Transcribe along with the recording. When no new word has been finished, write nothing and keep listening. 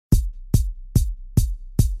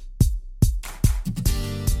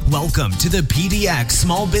Welcome to the PDX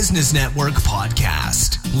Small Business Network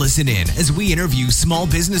podcast. Listen in as we interview small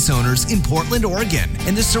business owners in Portland, Oregon,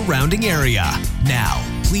 and the surrounding area. Now,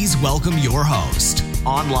 please welcome your host,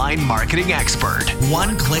 online marketing expert,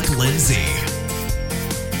 One Click Lindsay.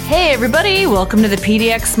 Hey everybody, welcome to the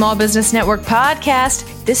PDX Small Business Network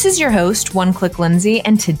podcast. This is your host, One Click Lindsay,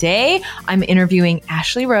 and today I'm interviewing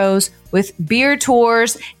Ashley Rose with Beer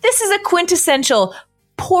Tours. This is a quintessential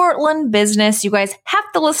Portland business. You guys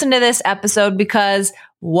have to listen to this episode because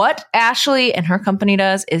what Ashley and her company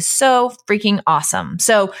does is so freaking awesome.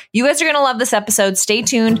 So you guys are going to love this episode. Stay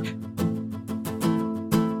tuned.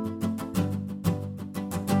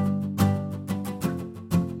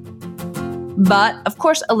 But of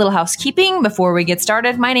course, a little housekeeping before we get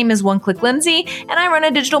started. My name is One Click Lindsay, and I run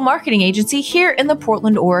a digital marketing agency here in the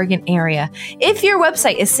Portland, Oregon area. If your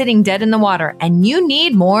website is sitting dead in the water and you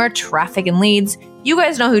need more traffic and leads, you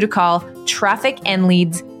guys know who to call,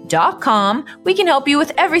 trafficandleads.com. We can help you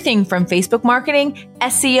with everything from Facebook marketing,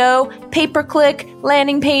 SEO, pay-per-click,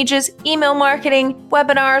 landing pages, email marketing,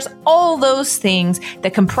 webinars, all those things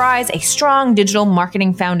that comprise a strong digital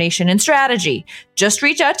marketing foundation and strategy. Just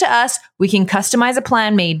reach out to us. We can customize a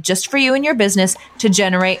plan made just for you and your business to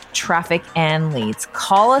generate traffic and leads.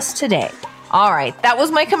 Call us today. All right, that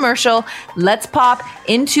was my commercial. Let's pop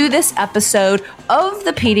into this episode of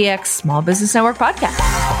the PDX Small Business Network podcast.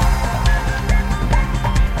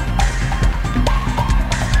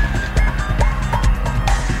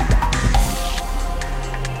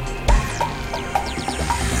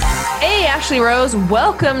 Hey, Ashley Rose,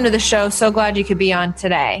 welcome to the show. So glad you could be on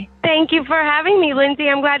today. Thank you for having me, Lindsay.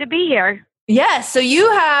 I'm glad to be here. Yes, so you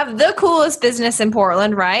have the coolest business in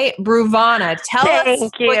Portland, right? Brewvana. Tell us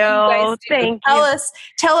what you guys do.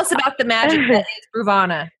 Tell us about the magic that is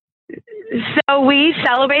Brewvana. So we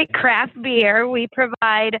celebrate craft beer. We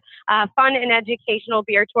provide fun and educational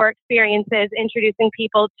beer tour experiences, introducing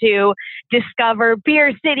people to discover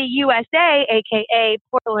Beer City, USA, aka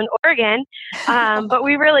Portland, Oregon. But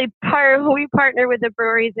we really partner with the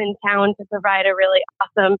breweries in town to provide a really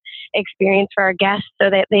awesome experience for our guests, so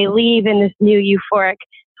that they leave in this new euphoric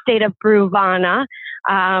state of Brewvana.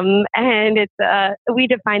 And it's we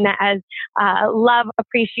define that as love,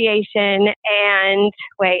 appreciation, and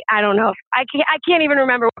I don't know if I can't even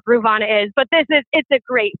remember what Brewvana is, but it's a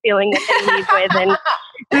great feeling that they leave with,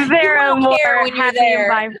 and they're more happy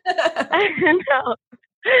and no.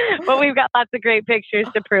 But we've got lots of great pictures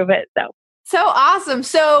to prove it. So awesome.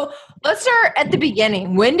 So let's start at the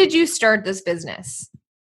beginning. When did you start this business?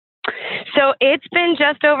 So it's been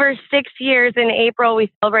just over 6 years. In April,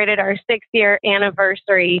 we celebrated our 6-year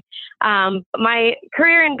anniversary. My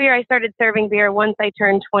career in beer, I started serving beer once I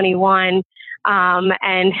turned 21,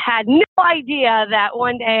 and had no idea that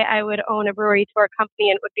one day I would own a brewery tour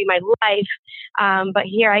company and it would be my life. But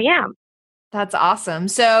here I am. That's awesome.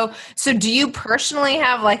 So do you personally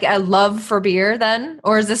have like a love for beer then?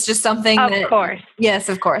 Or is this just something Of course. Yes,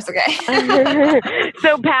 of course. Okay.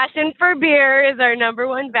 So passion for beer is our number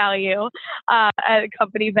one value,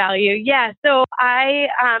 company value. Yeah. So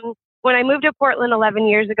when I moved to Portland 11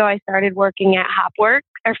 years ago, I started working at Hopworks,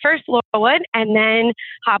 or first Laurelwood and then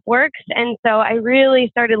Hopworks. And so I really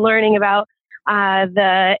started learning about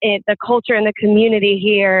the culture and the community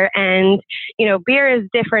here. And, beer is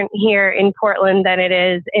different here in Portland than it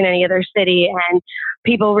is in any other city. And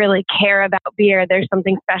people really care about beer. There's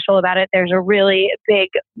something special about it. There's a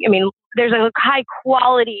high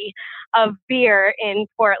quality of beer in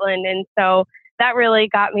Portland. And so that really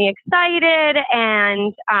got me excited.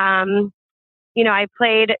 And, I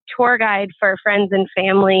played tour guide for friends and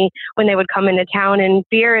family when they would come into town, and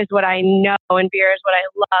beer is what I know and beer is what I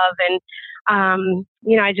love. And,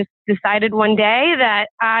 I just decided one day that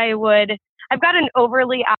I've got an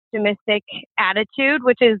overly optimistic attitude,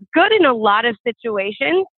 which is good in a lot of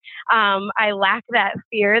situations. I lack that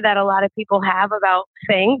fear that a lot of people have about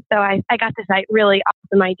things. So I got this really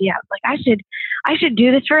awesome idea. I was like, I should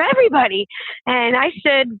do this for everybody. And I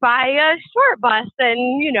should buy a short bus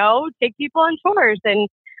and, take people on tours. And,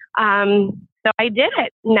 so I did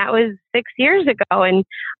it, and that was 6 years ago. And,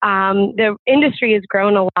 the industry has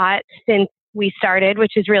grown a lot since we started,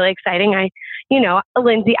 which is really exciting.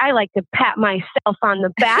 Lindsay, I like to pat myself on the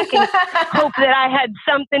back and hope that I had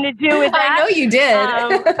something to do with that. I know you did.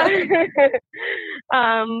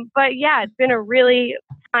 But yeah, it's been a really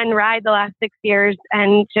fun ride the last 6 years,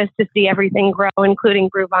 and just to see everything grow,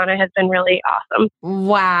 including Brewvana, has been really awesome.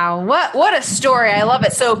 Wow. What a story. I love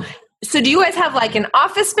it. So So do you guys have like an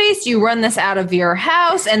office space? Do you run this out of your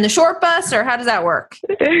house and the short bus, or how does that work?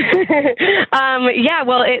 Yeah,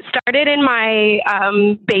 well, it started in my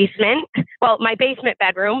basement. Well, my basement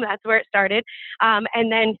bedroom. That's where it started.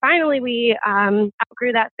 And then finally we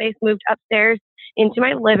outgrew that space, moved upstairs into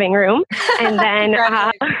my living room. And then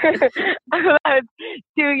about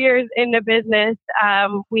 2 years into business,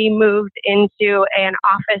 we moved into an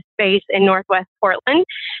office space in Northwest Portland.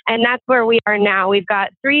 And that's where we are now. We've got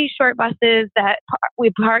 3 short buses that we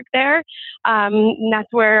park there. And that's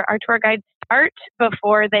where our tour guides start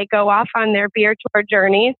before they go off on their beer tour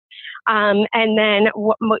journeys. And then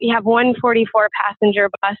we have 144 passenger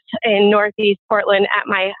bus in Northeast Portland at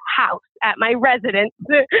my house, at my residence,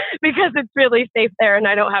 because it's really safe there and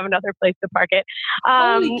I don't have another place to park it.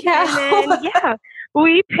 Holy cow. And then, yeah,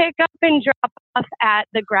 we pick up and drop off at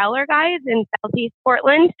the Growler Guys in Southeast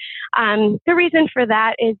Portland. The reason for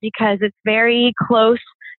that is because it's very close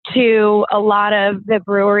to a lot of the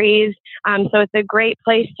breweries. So it's a great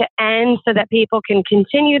place to end so that people can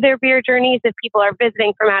continue their beer journeys. If people are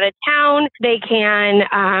visiting from out of town, they can,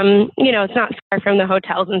 it's not far from the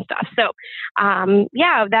hotels and stuff. So,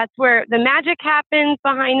 yeah, that's where the magic happens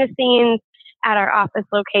behind the scenes at our office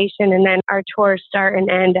location. And then our tours start and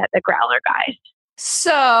end at the Growler Guys.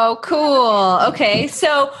 So cool. Okay.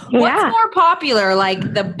 So what's more popular,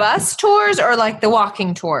 like the bus tours or like the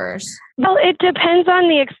walking tours? Well, it depends on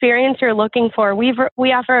the experience you're looking for. We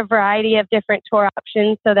offer a variety of different tour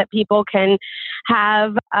options so that people can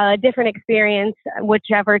have a different experience,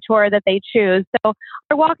 whichever tour that they choose. So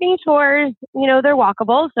our walking tours, they're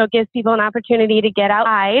walkable. So it gives people an opportunity to get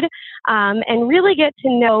outside and really get to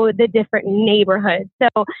know the different neighborhoods.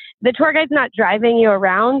 So the tour guide's not driving you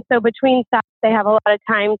around. So between stops, they have a lot of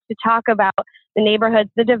time to talk about the neighborhoods,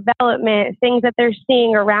 the development, things that they're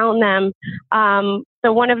seeing around them.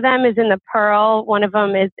 So one of them is in the Pearl, one of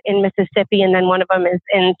them is in Mississippi, and then one of them is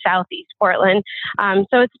in Southeast Portland.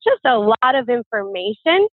 So it's just a lot of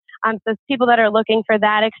information. So people that are looking for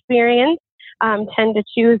that experience tend to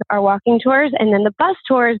choose our walking tours. And then the bus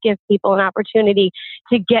tours give people an opportunity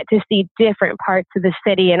to get to see different parts of the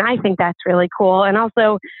city. And I think that's really cool. And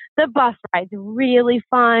also the bus ride's really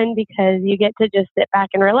fun because you get to just sit back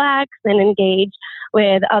and relax and engage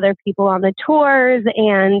with other people on the tours.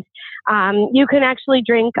 And you can actually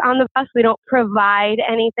drink on the bus. We don't provide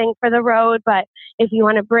anything for the road, but if you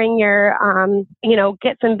want to bring your,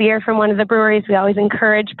 get some beer from one of the breweries, we always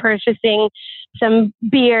encourage purchasing some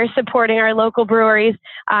beer, supporting our local breweries.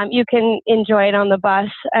 You can enjoy it on the bus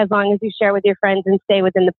as long as you share with your friends and stay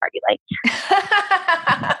within the party lights.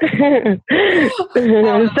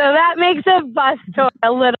 So that makes a bus tour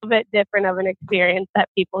a little bit different of an experience that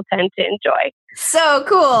people tend to enjoy. So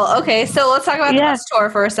cool. Okay, so let's talk about the bus tour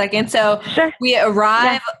for a second. So sure. we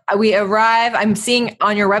arrive, I'm seeing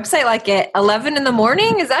on your website like at 11 in the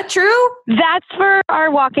morning. Is that true? That's for our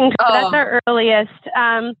walking tour. That's our earliest.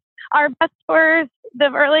 Our bus tours, the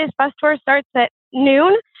earliest bus tour starts at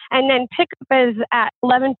noon, and then pickup is at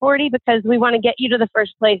 11:40 because we want to get you to the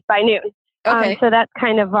first place by noon. Okay. So that's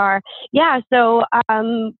kind of our, So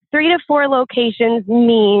 3 to 4 locations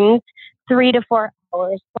means 3 to 4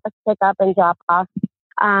 hours plus pick up and drop off.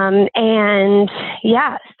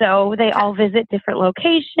 So they all visit different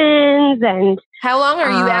locations. And how long are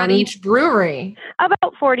you at each brewery?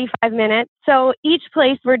 About 45 minutes. So each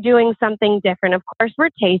place we're doing something different. Of course, we're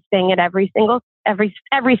tasting at every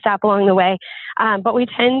stop along the way. But we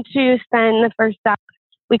tend to spend the first stop,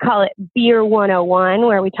 we call it Beer 101,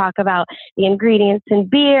 where we talk about the ingredients in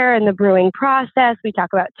beer and the brewing process. We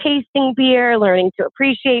talk about tasting beer, learning to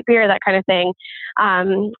appreciate beer, that kind of thing.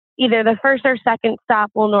 Either the first or second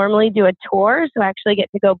stop will normally do a tour, so actually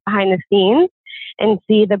get to go behind the scenes and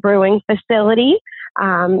see the brewing facility,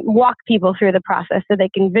 walk people through the process so they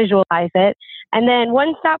can visualize it. And then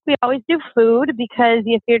one stop, we always do food, because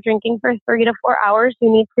if you're drinking for 3 to 4 hours,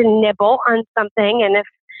 you need to nibble on something. And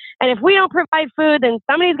if we don't provide food, then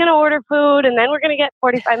somebody's going to order food, and then we're going to get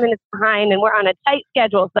 45 minutes behind, and we're on a tight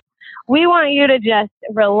schedule. So we want you to just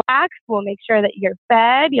relax. We'll make sure that you're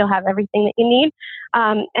fed. You'll have everything that you need.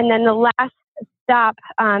 And then the last stop,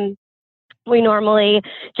 we normally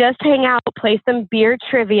just hang out, play some beer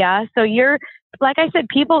trivia. So like I said,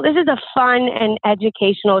 people, this is a fun and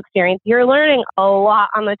educational experience. You're learning a lot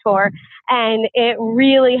on the tour, and it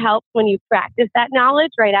really helps when you practice that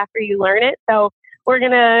knowledge right after you learn it. So we're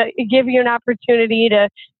going to give you an opportunity to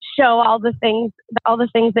show all the things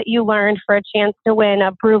that you learned for a chance to win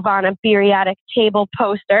a Brewvana Beeriatic table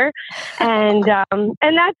poster. And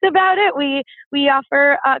that's about it. We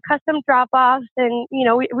offer custom drop-offs, and,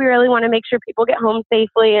 we really want to make sure people get home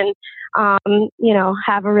safely and,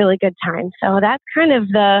 have a really good time. So that's kind of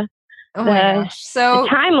the Oh my gosh. So the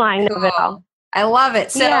timeline cool. of it all. I love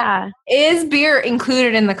it. So is beer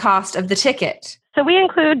included in the cost of the ticket? So we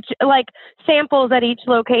include like samples at each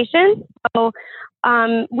location. So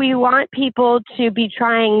we want people to be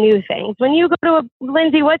trying new things. When you go to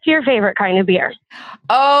Lindsay, what's your favorite kind of beer?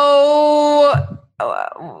 Oh,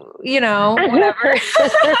 whatever.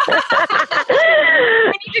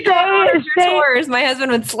 I need to go on your tours. My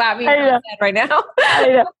husband would slap me in the head right now. I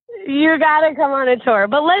know. You got to come on a tour.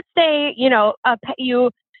 But let's say,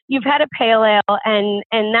 you've had a pale ale and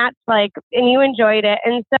that's like, and you enjoyed it.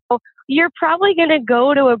 And so you're probably going to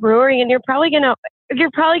go to a brewery and you're probably going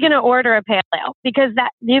to order a pale ale because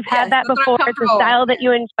that you've had that before. It's a style that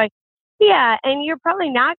you enjoy. Yeah. And you're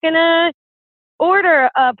probably not going to order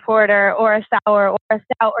a porter or a sour or a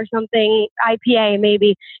stout or something, IPA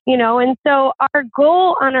maybe, and so our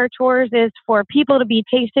goal on our tours is for people to be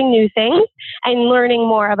tasting new things and learning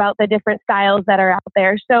more about the different styles that are out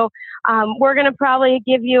there. So we're going to probably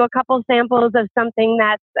give you a couple samples of something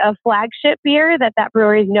that's a flagship beer that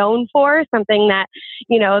brewery is known for, something that,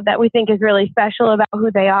 that we think is really special about who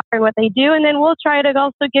they are and what they do. And then we'll try to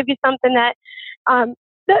also give you something that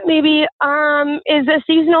maybe is a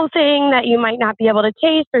seasonal thing that you might not be able to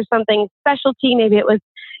taste, or something specialty. Maybe it was,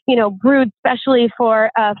 brewed specially for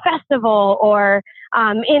a festival or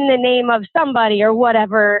in the name of somebody or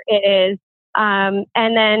whatever it is. And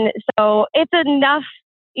then so it's enough,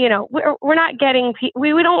 we're not getting,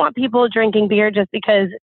 we don't want people drinking beer just because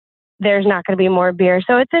there's not going to be more beer.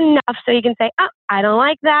 So it's enough so you can say, oh, I don't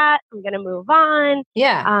like that. I'm going to move on.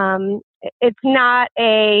 Yeah. It's not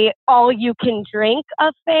a all you can drink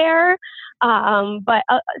affair. But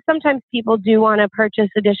sometimes people do want to purchase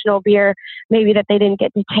additional beer, maybe that they didn't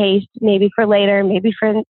get to taste, maybe for later, maybe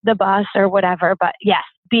for the bus or whatever. But yes,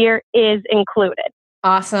 beer is included.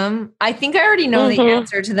 Awesome. I think I already know the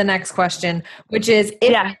answer to the next question, which is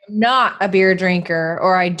if I'm not a beer drinker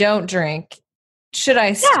or I don't drink, should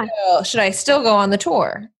I still go on the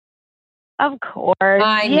tour? Of course.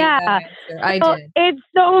 I knew that answer. I did. It's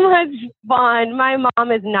so much fun. My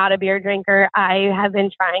mom is not a beer drinker. I have been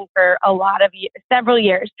trying for several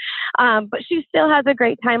years. But she still has a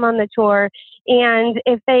great time on the tour. And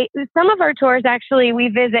some of our tours, actually, we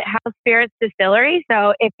visit House Spirits Distillery.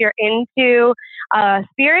 So if you're into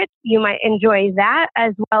spirits, you might enjoy that,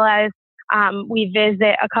 as well as we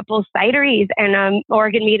visit a couple cideries and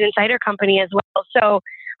Oregon Mead and Cider Company as well. So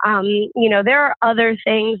there are other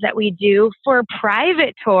things that we do for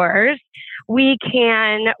private tours. We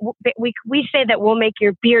say that we'll make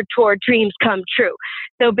your beer tour dreams come true.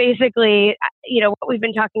 So basically, what we've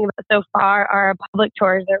been talking about so far, our public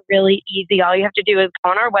tours are really easy. All you have to do is go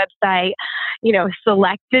on our website,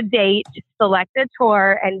 select a date, select a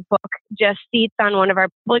tour, and book just seats on one of our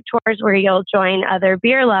public tours where you'll join other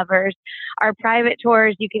beer lovers. Our private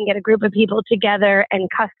tours, you can get a group of people together and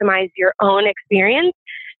customize your own experience.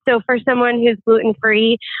 So for someone who's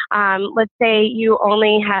gluten-free, let's say you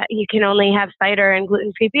can only have cider and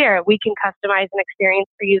gluten-free beer. We can customize an experience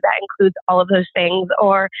for you that includes all of those things.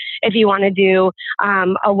 Or if you want to do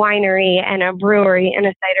a winery and a brewery and a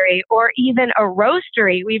cidery, or even a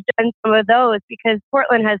roastery, we've done some of those because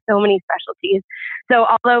Portland has so many specialties. So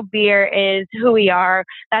although beer is who we are,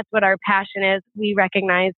 that's what our passion is. We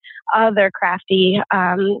recognize other crafty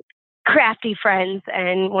friends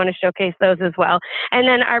and want to showcase those as well. And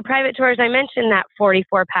then our private tours, I mentioned that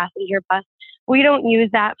 44 passenger bus. We don't use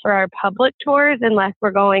that for our public tours unless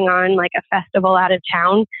we're going on like a festival out of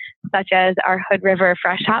town, such as our Hood River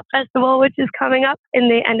Fresh Hop Festival, which is coming up in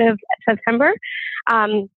the end of September.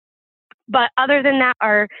 But other than that,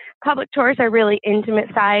 our public tours are really intimate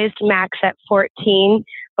sized, max at 14,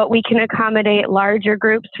 but we can accommodate larger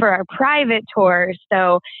groups for our private tours.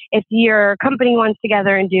 So if your company wants to get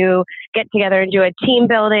together and do a team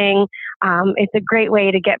building, it's a great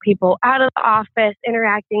way to get people out of the office,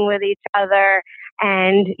 interacting with each other.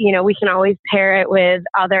 And, we can always pair it with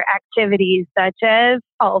other activities such as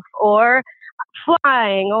golf or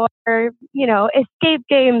flying or, escape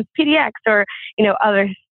games, PDX, or, other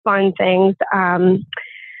fun things.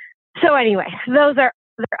 So anyway, those are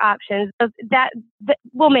their options. That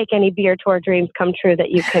will make any beer tour dreams come true that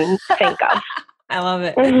you can think of. I love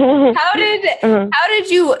it. How did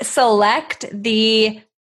you select the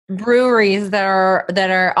breweries that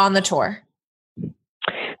are on the tour?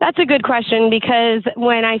 That's a good question, because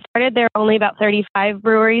when I started, there were only about 35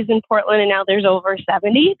 breweries in Portland, and now there's over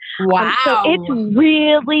 70. Wow. So it's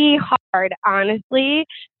really hard, honestly,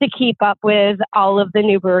 to keep up with all of the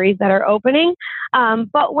new breweries that are opening.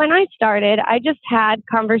 But when I started, I just had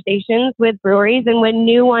conversations with breweries, and when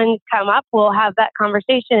new ones come up, we'll have that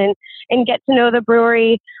conversation and get to know the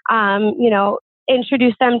brewery,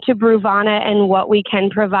 introduce them to Brewvana and what we can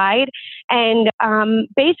provide. And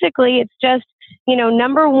basically, it's just,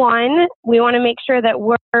 number one, we want to make sure that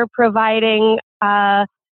we're providing a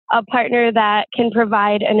partner that can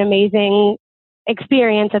provide an amazing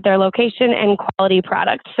experience at their location and quality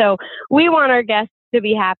products. So we want our guests to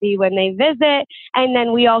be happy when they visit. And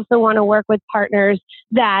then we also want to work with partners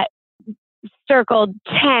that circled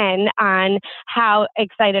 10 on how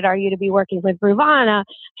excited are you to be working with Brewvana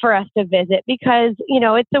for us to visit, because,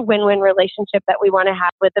 it's a win-win relationship that we want to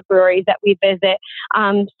have with the breweries that we visit.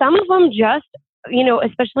 Some of them just,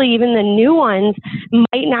 especially even the new ones,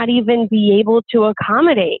 might not even be able to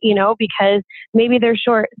accommodate, because maybe they're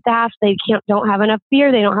short staffed, they don't have enough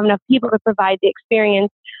beer, they don't have enough people to provide the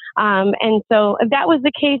experience. And so if that was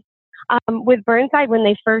the case with Burnside, when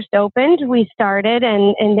they first opened, we started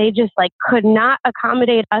and they just could not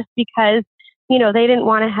accommodate us because, they didn't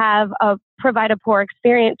want to provide a poor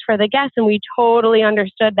experience for the guests. And we totally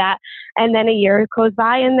understood that. And then a year goes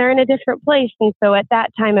by and they're in a different place. And so at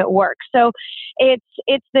that time it works. So it's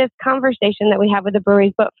this conversation that we have with the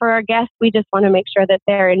breweries, but for our guests, we just want to make sure that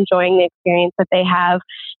they're enjoying the experience that they have,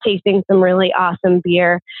 tasting some really awesome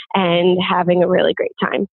beer and having a really great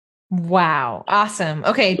time. Wow. Awesome.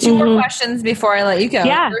 Okay. Two more questions before I let you go.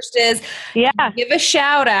 Yeah. First is, give a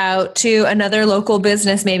shout out to another local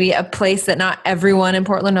business, maybe a place that not everyone in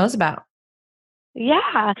Portland knows about.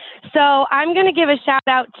 Yeah. So I'm going to give a shout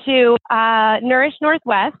out to Nourish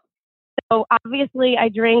Northwest. So obviously I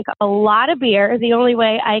drink a lot of beer. The only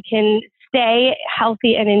way I can stay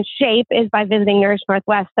healthy and in shape is by visiting Nourish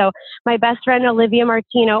Northwest. So my best friend, Olivia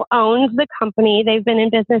Martino, owns the company. They've been in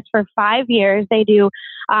business for 5 years. They do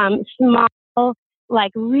small,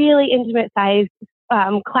 really intimate sized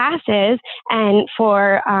classes. And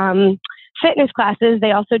for fitness classes,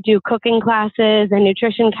 they also do cooking classes and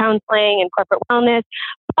nutrition counseling and corporate wellness.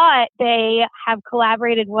 But they have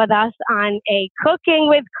collaborated with us on a cooking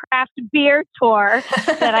with craft beer tour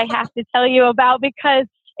that I have to tell you about because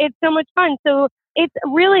it's so much fun. So it's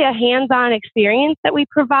really a hands-on experience that we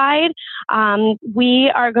provide. We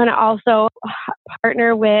are going to also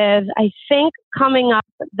partner with, I think coming up,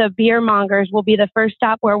 the Beer Mongers will be the first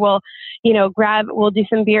stop where we'll do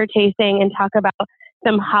some beer tasting and talk about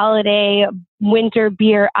some holiday winter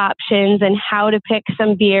beer options and how to pick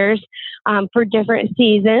some beers for different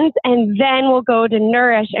seasons. And then we'll go to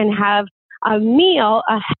Nourish and have a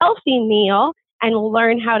healthy meal, and we'll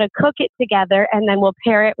learn how to cook it together, and then we'll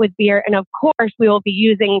pair it with beer. And of course, we will be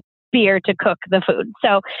using beer to cook the food.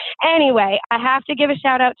 So anyway, I have to give a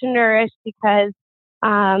shout out to Nourish because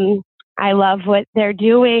I love what they're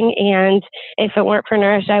doing. And if it weren't for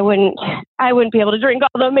Nourish, I wouldn't be able to drink all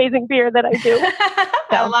the amazing beer that I do.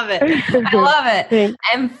 So. I love it. I love it.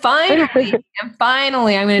 And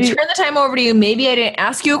finally, I'm going to turn the time over to you. Maybe I didn't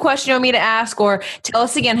ask you a question you want me to ask, or tell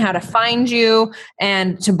us again how to find you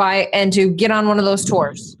and to get on one of those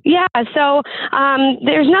tours. Yeah. So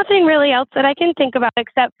there's nothing really else that I can think about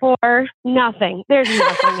except for nothing. There's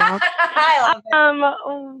nothing else. I love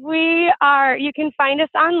it. You can find us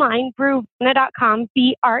online, brewvana.com,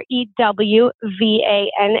 BREWVANA.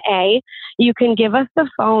 You can give us a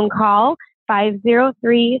phone call,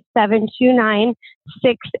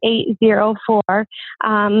 503-729-6804.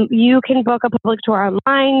 You can book a public tour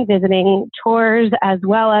online, visiting tours, as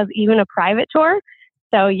well as even a private tour.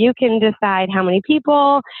 So you can decide how many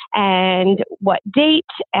people and what date,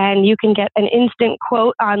 and you can get an instant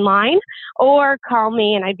quote online, or call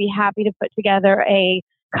me and I'd be happy to put together a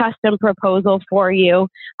custom proposal for you.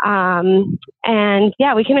 And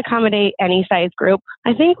yeah, we can accommodate any size group.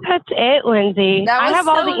 I think that's it, Lindsay. I have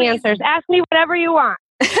all the answers. Ask me whatever you want.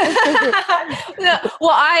 No,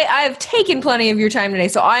 well, I've taken plenty of your time today,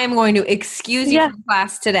 so I am going to excuse you from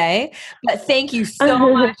class today. But thank you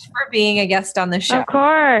so much for being a guest on the show. Of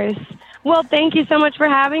course. Well, thank you so much for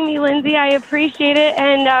having me, Lindsay. I appreciate it.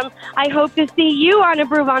 And I hope to see you on a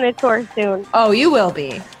Brewvana tour soon. Oh, you will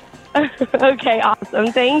be. Okay,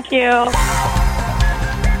 awesome. Thank you.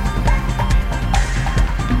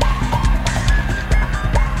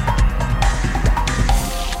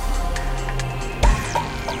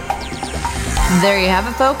 There you have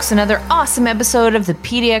it, folks. Another awesome episode of the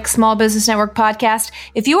PDX Small Business Network podcast.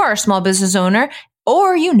 If you are a small business owner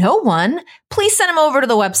or you know one, please send them over to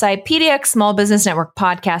the website,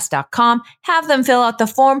 pdxsmallbusinessnetworkpodcast.com. Have them fill out the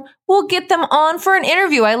form. We'll get them on for an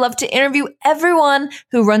interview. I love to interview everyone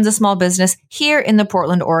who runs a small business here in the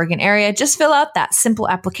Portland, Oregon area. Just fill out that simple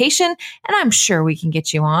application and I'm sure we can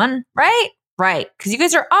get you on, right? Right. Because you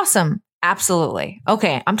guys are awesome. Absolutely.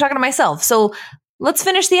 Okay. I'm talking to myself. So let's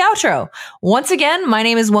finish the outro. Once again, my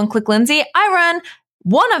name is One Click Lindsay. I run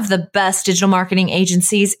one of the best digital marketing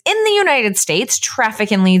agencies in the United States,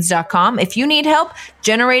 trafficandleads.com. If you need help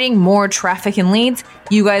generating more traffic and leads,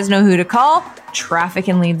 you guys know who to call,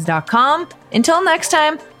 trafficandleads.com. Until next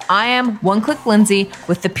time, I am One Click Lindsay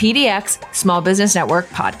with the PDX Small Business Network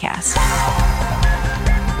podcast.